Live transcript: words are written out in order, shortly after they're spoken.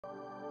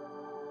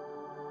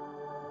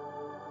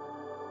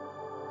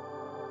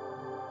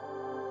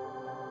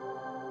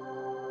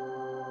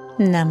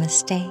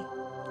Namaste.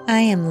 I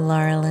am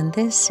Laurel, and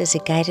this is a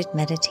guided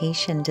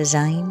meditation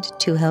designed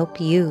to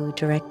help you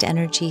direct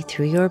energy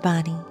through your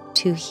body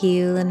to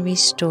heal and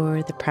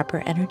restore the proper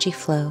energy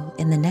flow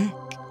in the neck.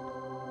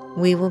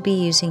 We will be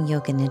using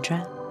Yoga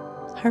Nidra,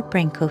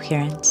 heart-brain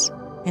coherence,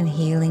 and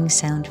healing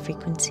sound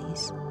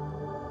frequencies.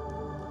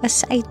 A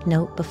side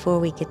note before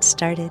we get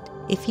started,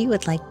 if you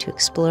would like to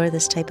explore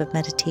this type of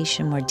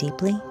meditation more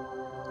deeply,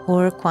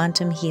 or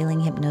quantum healing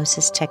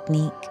hypnosis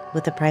technique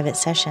with a private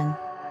session,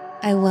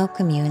 I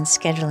welcome you in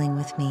scheduling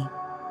with me.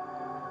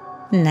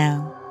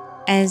 Now,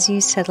 as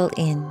you settle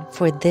in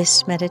for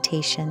this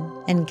meditation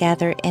and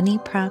gather any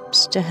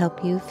props to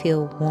help you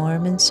feel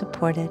warm and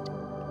supported,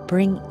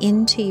 bring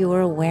into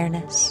your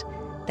awareness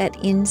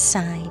that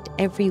inside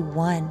every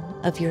one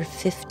of your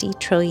 50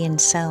 trillion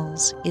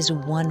cells is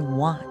 1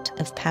 watt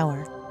of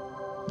power,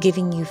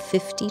 giving you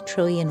 50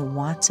 trillion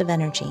watts of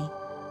energy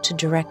to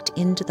direct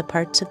into the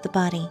parts of the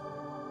body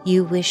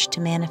you wish to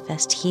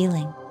manifest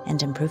healing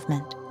and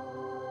improvement.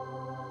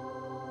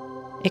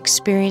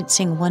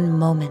 Experiencing one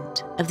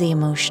moment of the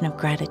emotion of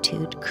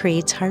gratitude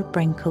creates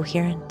heart-brain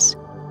coherence,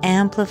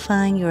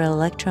 amplifying your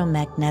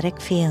electromagnetic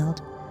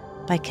field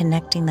by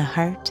connecting the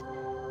heart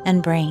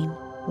and brain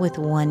with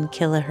 1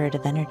 kilohertz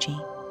of energy.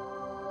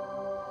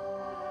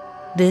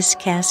 This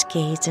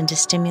cascades into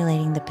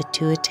stimulating the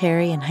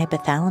pituitary and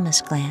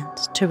hypothalamus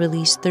glands to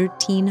release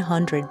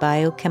 1,300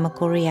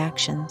 biochemical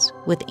reactions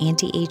with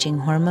anti-aging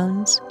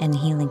hormones and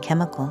healing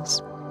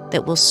chemicals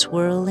that will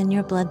swirl in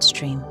your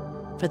bloodstream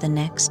for the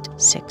next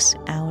 6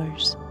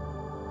 hours.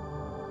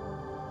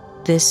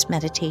 This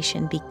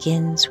meditation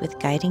begins with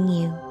guiding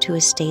you to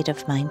a state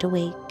of mind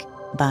awake,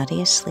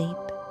 body asleep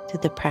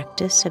through the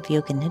practice of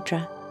Yoga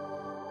Nidra.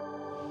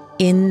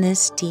 In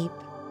this deep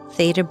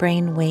theta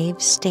brain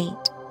wave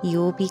state, you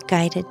will be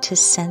guided to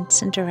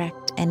sense and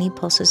direct any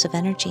pulses of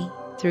energy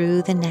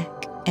through the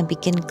neck and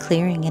begin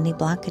clearing any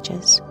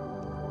blockages.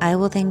 I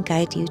will then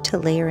guide you to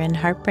layer in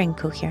heart-brain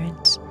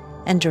coherence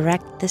and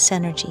direct this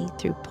energy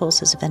through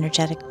pulses of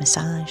energetic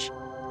massage.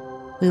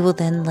 We will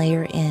then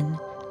layer in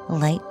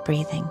light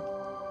breathing.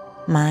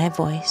 My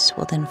voice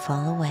will then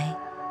fall away,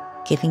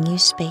 giving you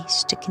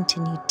space to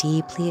continue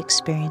deeply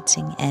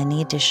experiencing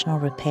any additional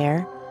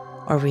repair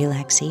or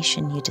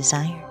relaxation you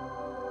desire.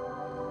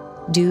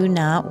 Do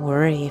not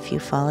worry if you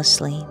fall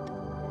asleep.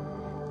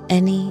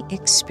 Any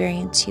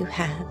experience you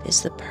have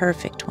is the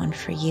perfect one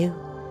for you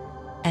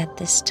at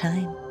this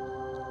time.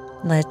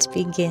 Let's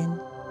begin.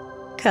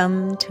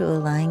 Come to a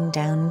lying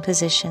down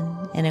position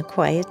in a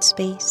quiet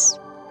space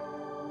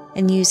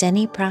and use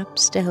any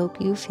props to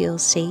help you feel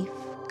safe,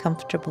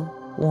 comfortable,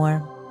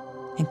 warm,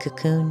 and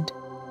cocooned.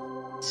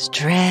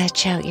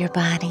 Stretch out your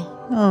body,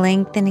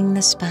 lengthening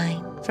the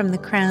spine from the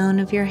crown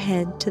of your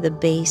head to the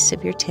base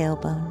of your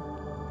tailbone.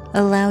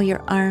 Allow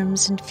your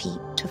arms and feet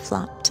to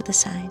flop to the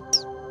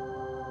sides.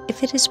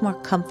 If it is more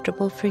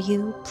comfortable for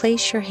you,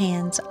 place your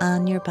hands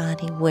on your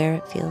body where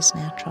it feels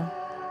natural.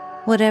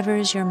 Whatever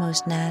is your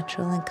most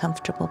natural and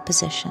comfortable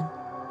position,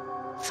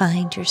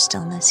 find your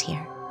stillness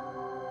here.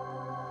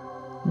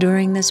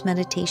 During this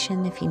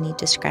meditation, if you need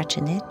to scratch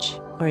an itch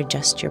or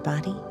adjust your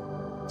body,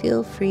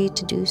 feel free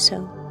to do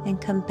so and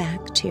come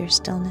back to your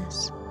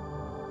stillness.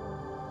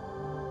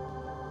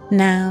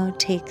 Now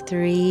take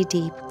 3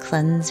 deep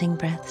cleansing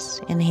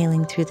breaths,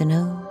 inhaling through the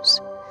nose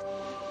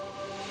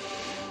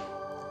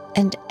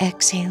and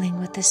exhaling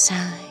with a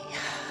sigh.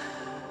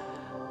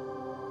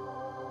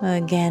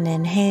 Again,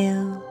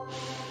 inhale.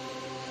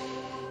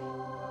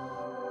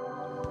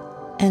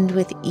 And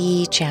with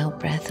each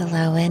out-breath,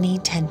 allow any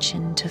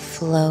tension to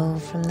flow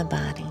from the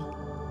body.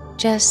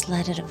 Just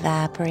let it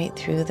evaporate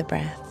through the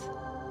breath.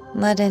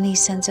 Let any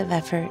sense of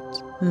effort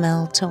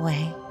melt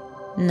away.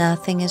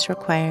 Nothing is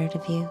required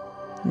of you.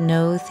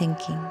 No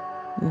thinking,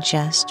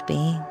 just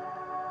being.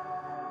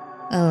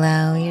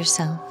 Allow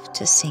yourself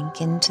to sink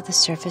into the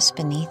surface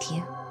beneath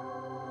you.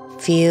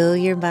 Feel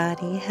your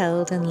body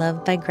held and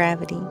loved by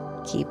gravity,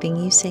 keeping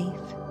you safe.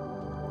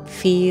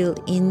 Feel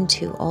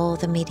into all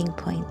the meeting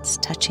points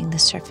touching the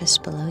surface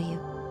below you.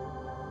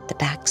 The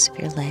backs of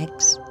your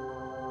legs,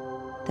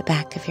 the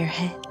back of your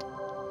head,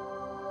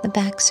 the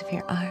backs of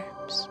your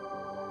arms,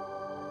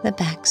 the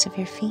backs of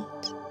your feet.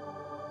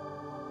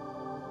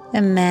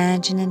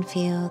 Imagine and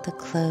feel the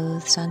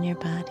clothes on your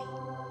body.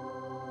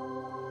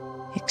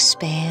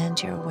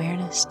 Expand your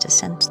awareness to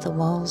sense the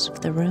walls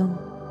of the room,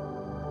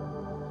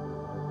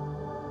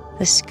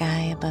 the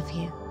sky above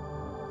you,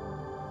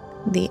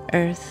 the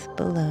earth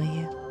below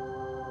you.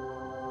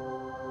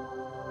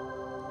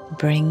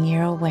 Bring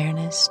your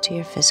awareness to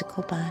your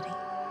physical body,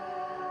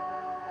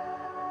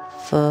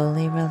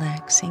 fully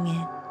relaxing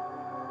in.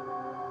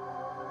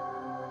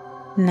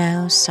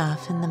 Now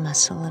soften the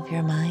muscle of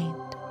your mind,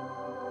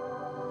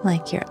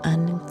 like you're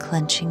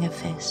unclenching a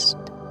fist.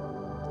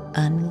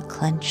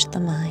 Unclench the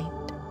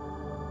mind,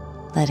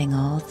 letting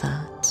all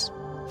thoughts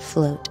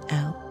float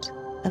out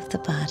of the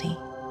body,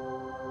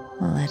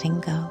 letting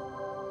go.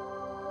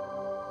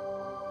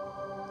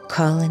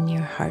 Call in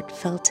your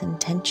heartfelt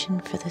intention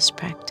for this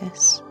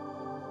practice.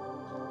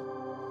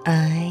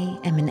 I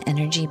am an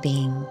energy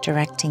being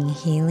directing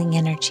healing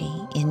energy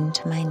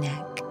into my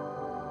neck.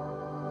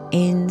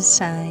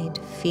 Inside,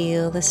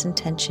 feel this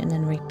intention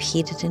and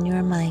repeat it in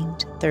your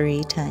mind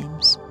 3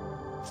 times,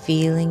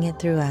 feeling it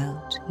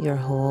throughout your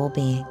whole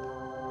being.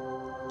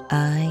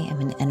 I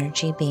am an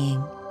energy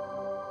being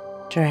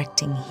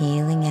directing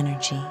healing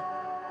energy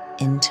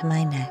into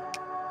my neck.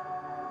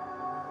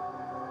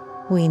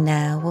 We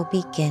now will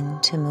begin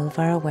to move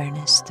our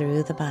awareness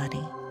through the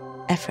body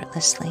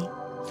effortlessly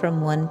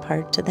from one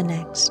part to the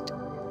next,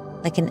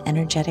 like an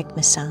energetic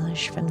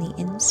massage from the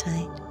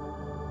inside.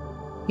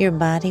 Your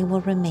body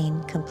will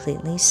remain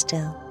completely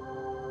still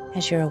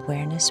as your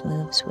awareness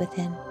moves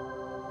within.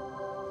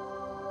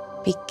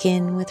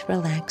 Begin with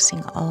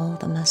relaxing all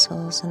the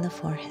muscles in the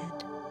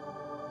forehead,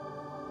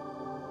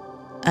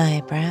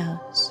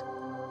 eyebrows,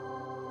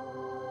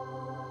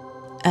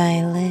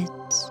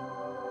 eyelids,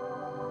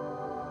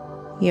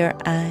 your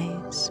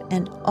eyes,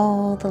 and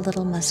all the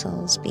little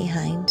muscles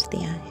behind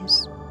the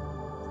eyes.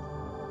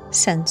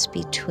 Sense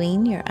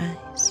between your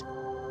eyes.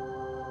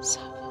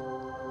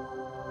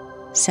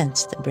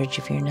 Sense the bridge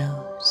of your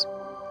nose,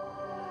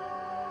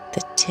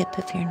 the tip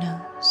of your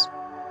nose,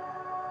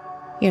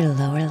 your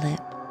lower lip,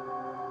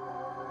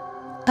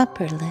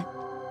 upper lip.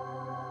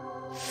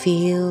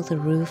 Feel the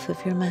roof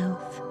of your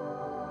mouth,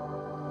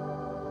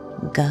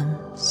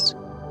 gums,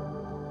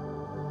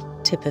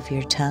 tip of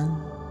your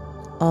tongue,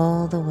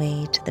 all the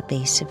way to the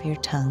base of your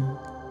tongue.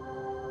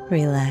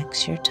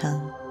 Relax your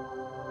tongue,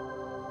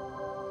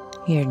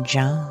 your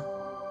jaw,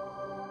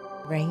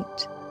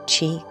 right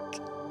cheek,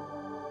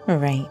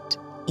 right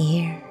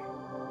ear,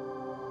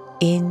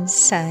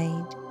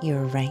 inside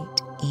your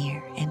right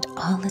ear and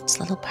all its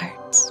little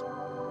parts.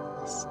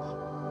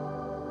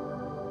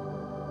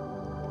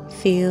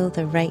 Feel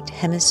the right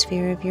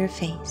hemisphere of your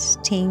face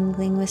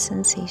tingling with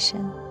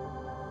sensation.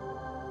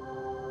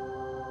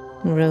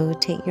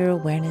 Rotate your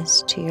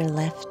awareness to your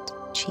left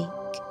cheek,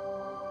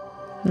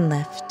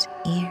 left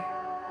ear,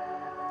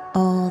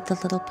 all the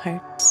little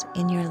parts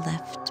in your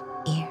left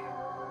ear.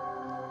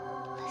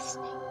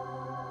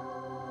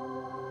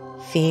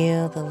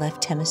 Feel the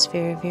left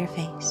hemisphere of your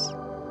face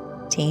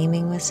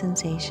teeming with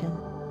sensation.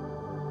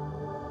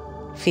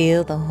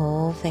 Feel the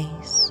whole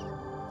face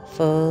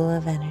full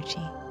of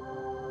energy.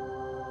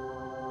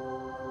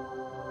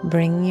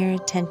 Bring your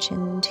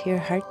attention to your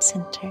heart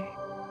center.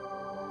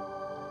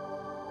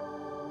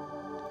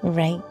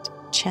 Right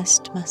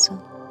chest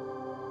muscle,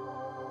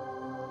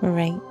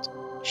 right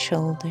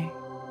shoulder,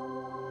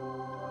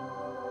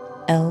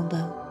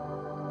 elbow,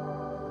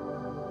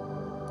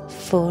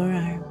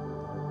 forearm,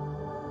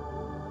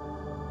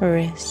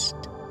 wrist,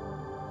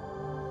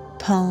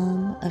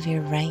 palm of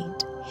your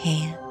right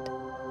hand,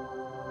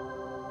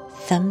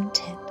 thumb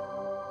tip,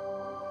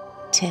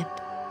 tip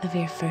of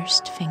your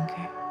first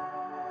finger,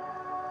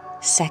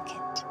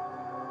 second,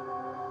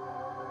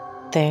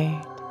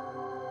 third,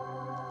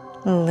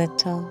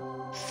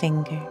 little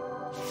finger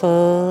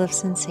full of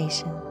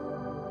sensation.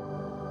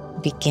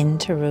 Begin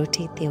to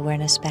rotate the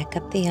awareness back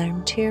up the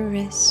arm to your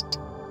wrist,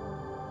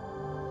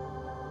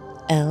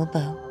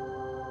 elbow,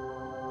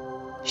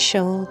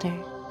 shoulder,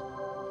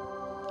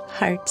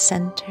 heart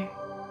center,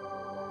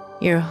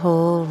 your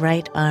whole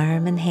right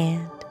arm and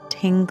hand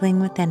tingling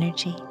with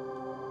energy.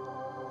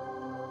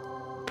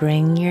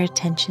 Bring your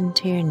attention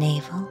to your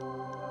navel,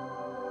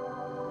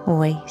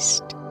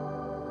 waist,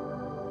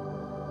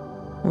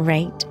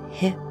 right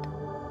hip,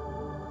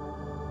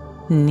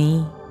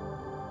 knee,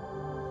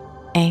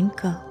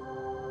 ankle,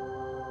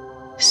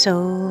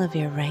 sole of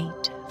your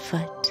right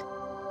foot,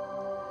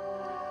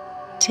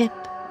 tip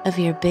of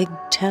your big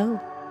toe,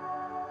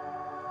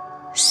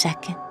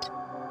 second,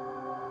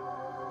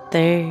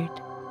 third,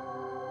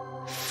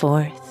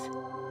 fourth,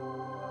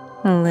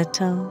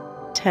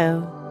 little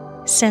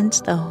toe. Sense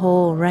the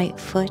whole right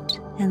foot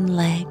and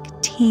leg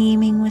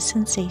teeming with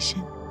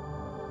sensation.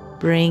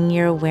 Bring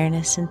your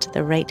awareness into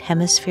the right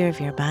hemisphere of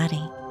your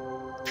body,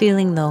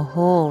 feeling the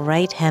whole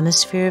right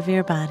hemisphere of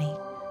your body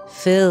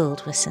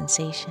filled with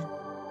sensation,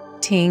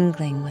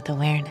 tingling with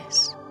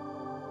awareness.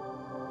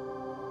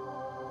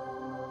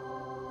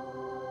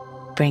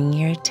 Bring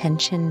your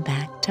attention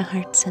back to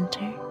heart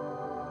center,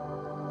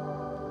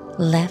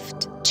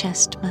 left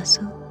chest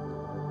muscle,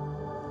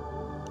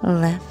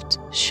 left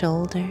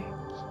shoulder,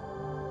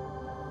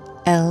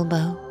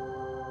 elbow,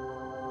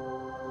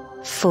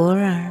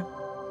 forearm,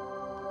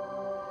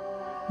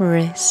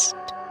 wrist,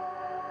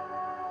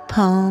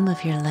 palm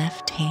of your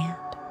left hand,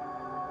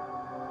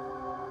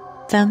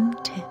 thumb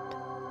tip,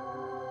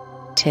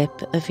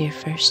 tip of your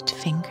first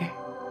finger,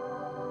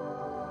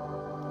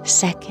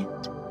 second,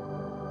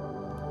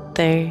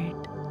 third,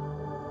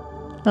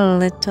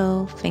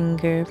 little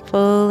finger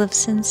full of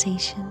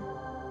sensation.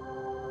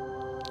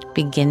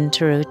 Begin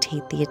to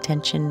rotate the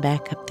attention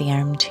back up the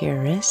arm to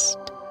your wrist,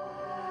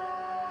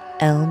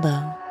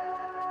 elbow,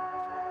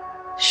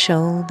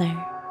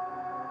 shoulder,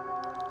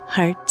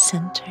 heart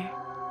center,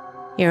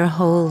 your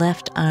whole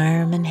left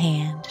arm and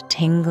hand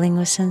tingling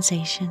with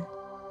sensation.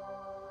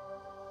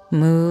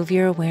 Move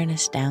your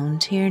awareness down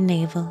to your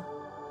navel,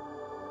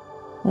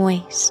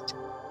 waist,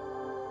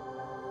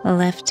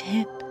 left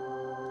hip,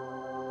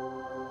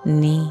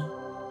 knee,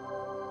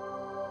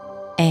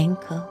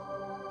 ankle,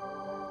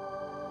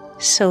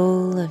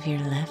 sole of your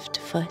left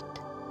foot,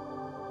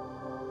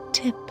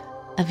 tip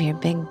of your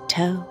big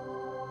toe,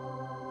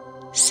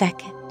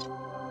 second,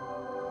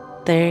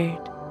 third,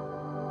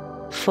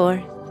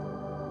 fourth,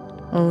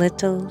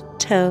 little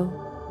toe.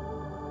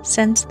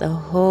 Sense the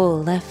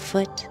whole left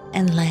foot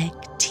and leg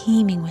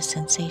teeming with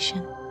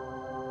sensation.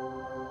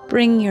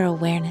 Bring your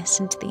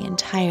awareness into the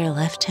entire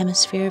left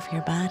hemisphere of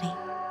your body,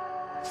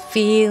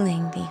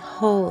 feeling the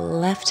whole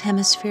left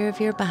hemisphere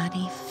of your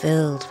body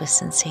filled with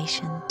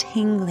sensation,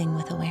 tingling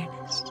with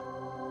awareness.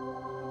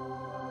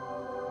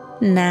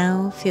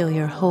 Now feel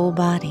your whole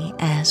body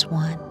as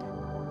one,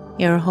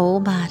 your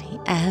whole body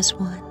as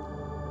one,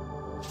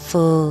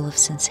 full of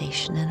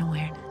sensation and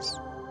awareness.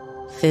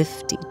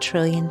 50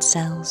 trillion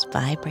cells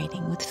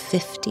vibrating with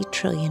 50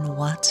 trillion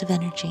watts of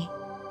energy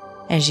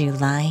as you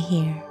lie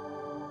here,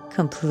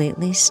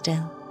 completely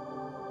still,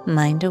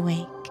 mind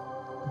awake,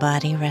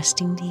 body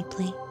resting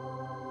deeply,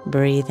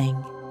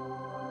 breathing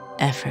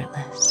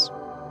effortless.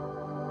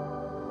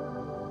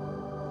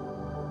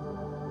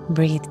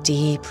 Breathe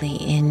deeply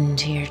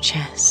into your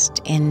chest,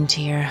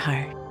 into your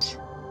heart.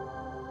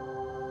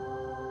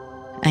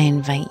 I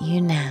invite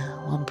you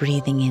now, while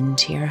breathing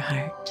into your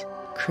heart,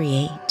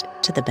 create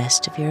to the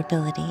best of your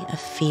ability a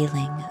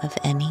feeling of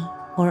any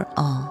or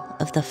all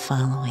of the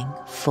following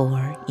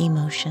 4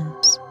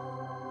 emotions: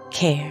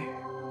 care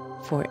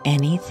for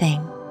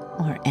anything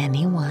or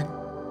anyone,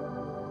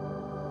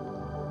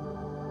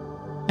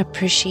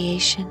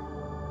 appreciation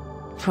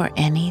for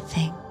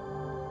anything,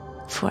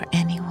 for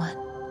anyone,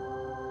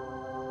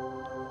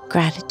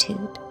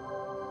 gratitude,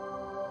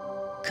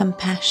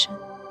 compassion,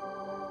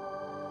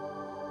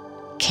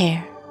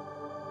 care,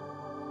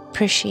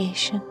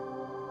 appreciation,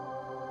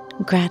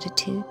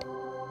 gratitude,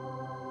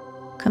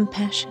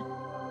 compassion.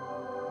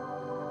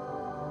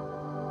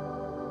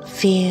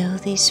 Feel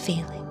these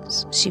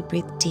feelings as you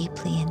breathe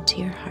deeply into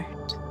your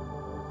heart.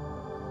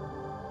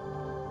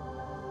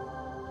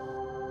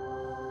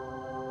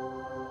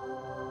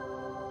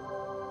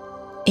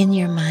 In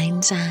your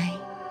mind's eye,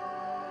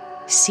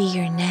 see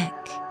your neck,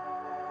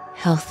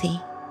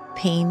 healthy,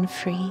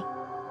 pain-free,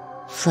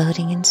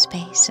 floating in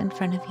space in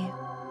front of you.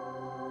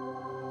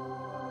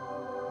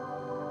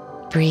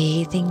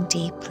 Breathing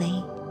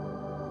deeply,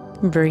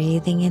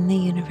 breathing in the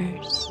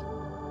universe,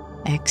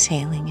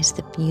 exhaling as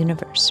the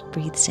universe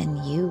breathes in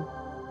you.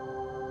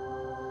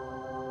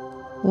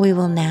 We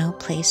will now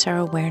place our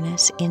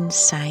awareness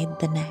inside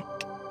the neck.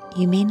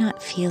 You may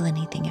not feel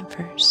anything at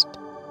first,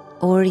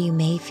 or you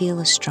may feel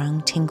a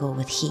strong tingle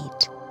with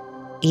heat.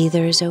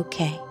 Either is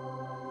okay.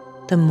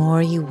 The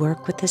more you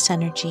work with this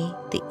energy,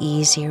 the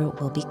easier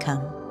it will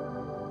become.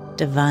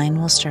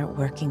 Divine will start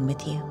working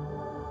with you,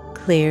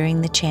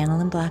 clearing the channel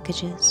and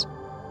blockages,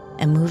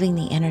 and moving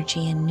the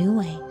energy in new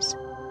ways.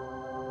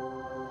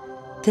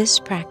 This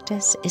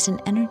practice is an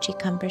energy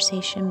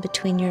conversation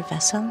between your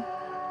vessel,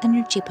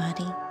 energy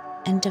body,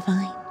 and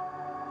divine.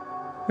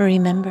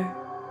 Remember,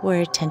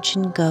 where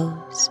attention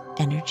goes,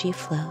 energy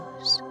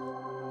flows.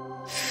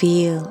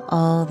 Feel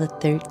all the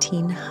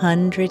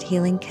 1,300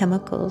 healing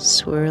chemicals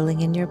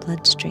swirling in your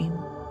bloodstream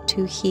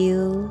to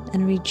heal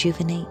and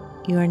rejuvenate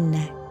your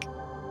neck.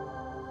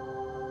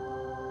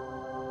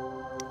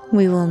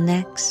 We will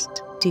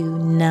next do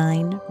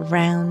 9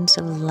 rounds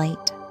of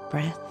light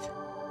breath.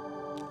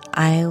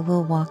 I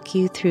will walk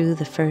you through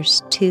the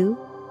first 2,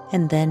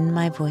 and then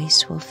my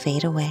voice will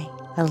fade away,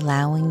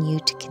 allowing you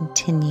to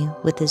continue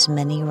with as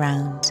many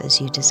rounds as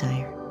you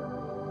desire.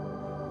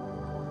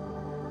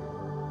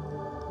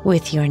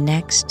 With your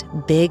next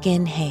big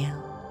inhale,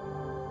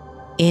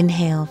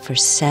 inhale for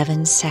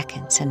 7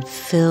 seconds and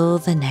fill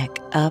the neck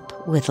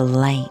up with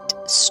light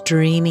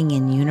streaming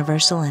in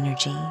universal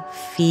energy,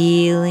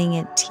 feeling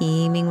it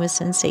teeming with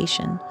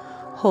sensation.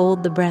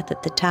 Hold the breath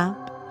at the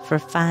top for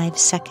 5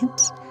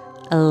 seconds,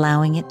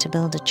 allowing it to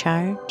build a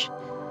charge.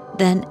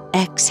 Then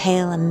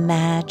exhale,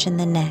 imagine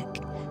the neck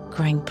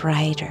growing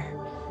brighter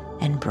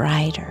and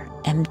brighter,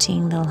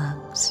 emptying the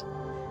lungs.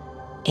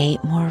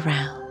 8 more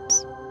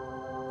rounds.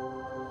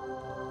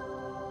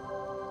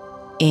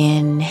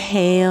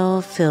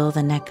 Inhale, fill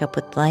the neck up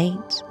with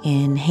light,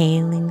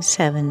 inhaling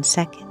 7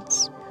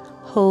 seconds,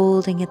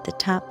 holding at the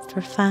top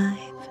for 5,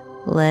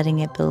 letting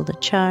it build a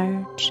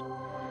charge.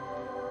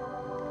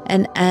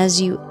 And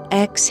as you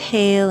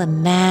exhale,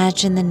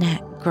 imagine the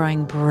neck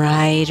growing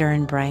brighter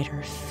and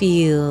brighter.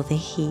 Feel the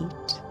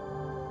heat.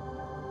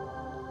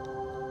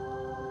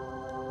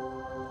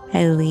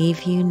 I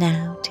leave you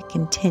now to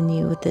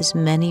continue with as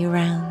many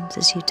rounds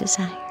as you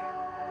desire.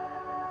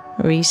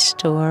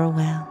 Restore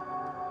well.